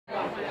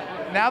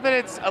now that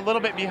it's a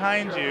little bit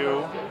behind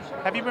you,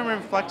 have you been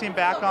reflecting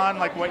back on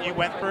like what you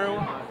went through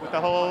with the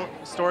whole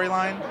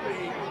storyline,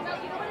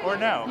 or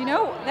no? You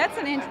know, that's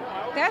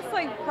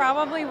like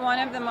probably one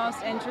of the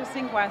most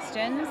interesting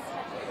questions.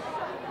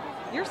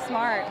 You're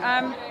smart.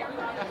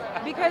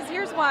 Because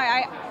here's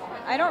why.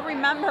 I don't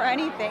remember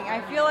anything.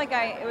 I feel like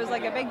it was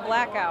like a big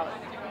blackout.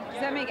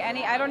 Does that make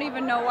any? I don't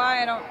even know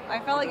why. I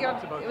felt like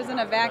it was in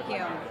a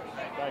vacuum.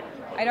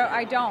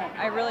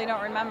 I really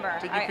don't remember.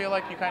 Did you feel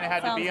like you kind of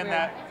had to be in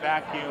that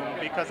vacuum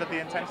because of the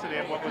intensity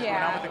of what was going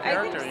on with the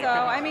character? I think so.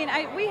 I mean,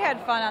 we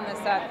had fun on the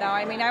set, though.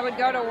 I mean, I would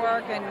go to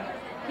work and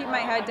keep my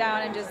head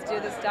down and just do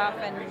the stuff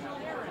and,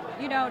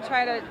 you know,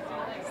 try to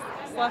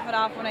slough it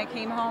off when I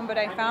came home. But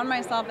I found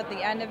myself at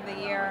the end of the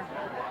year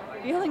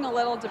feeling a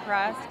little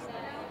depressed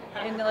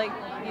and, like,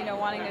 you know,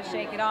 wanting to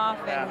shake it off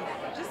and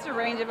just a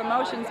range of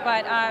emotions.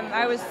 But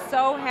I was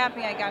so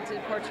happy I got to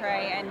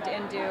portray and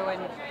do,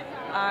 and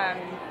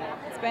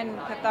it's been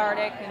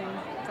cathartic. And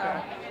so.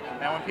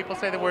 Now, when people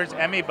say the words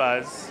Emmy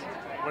buzz,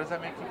 what does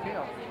that make you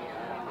feel?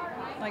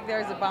 Like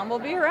there's a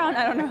bumblebee around?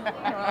 I don't know.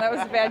 That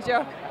was a bad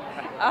joke.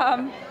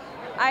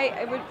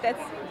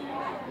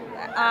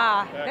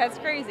 That's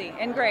crazy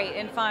and great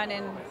and fun,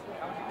 and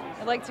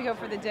I'd like to go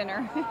for the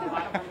dinner.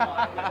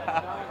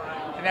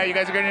 Now you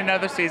guys are getting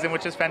another season,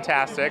 which is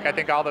fantastic. I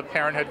think all the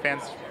Parenthood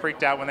fans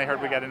freaked out when they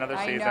heard we got another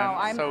season. I know.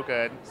 I'm so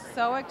good.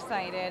 So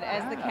excited.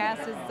 As the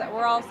cast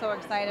we're all so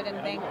excited and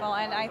thankful,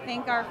 and I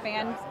think our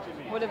fans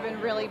would have been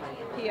really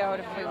PO'd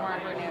if we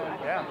weren't renewed.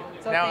 Yeah.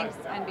 So now,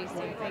 thanks,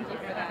 NBC. Thank you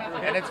for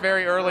that. And it's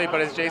very early, but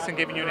is Jason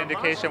giving you an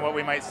indication what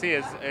we might see?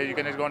 Are you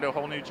going to go into a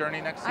whole new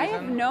journey next season? I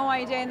have no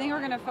idea. I think we're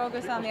going to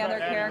focus on the other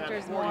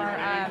characters more,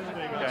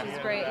 which is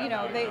great. You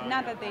know,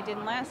 not that they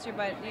didn't last year,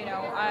 but, you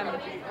know, I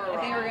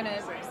think we're going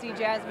to see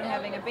Jasmine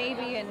having a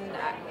baby, and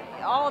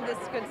all of this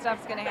good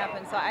stuff's going to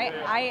happen. So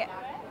I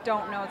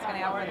don't know what's going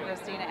to happen with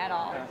Christina at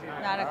all.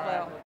 Not a clue.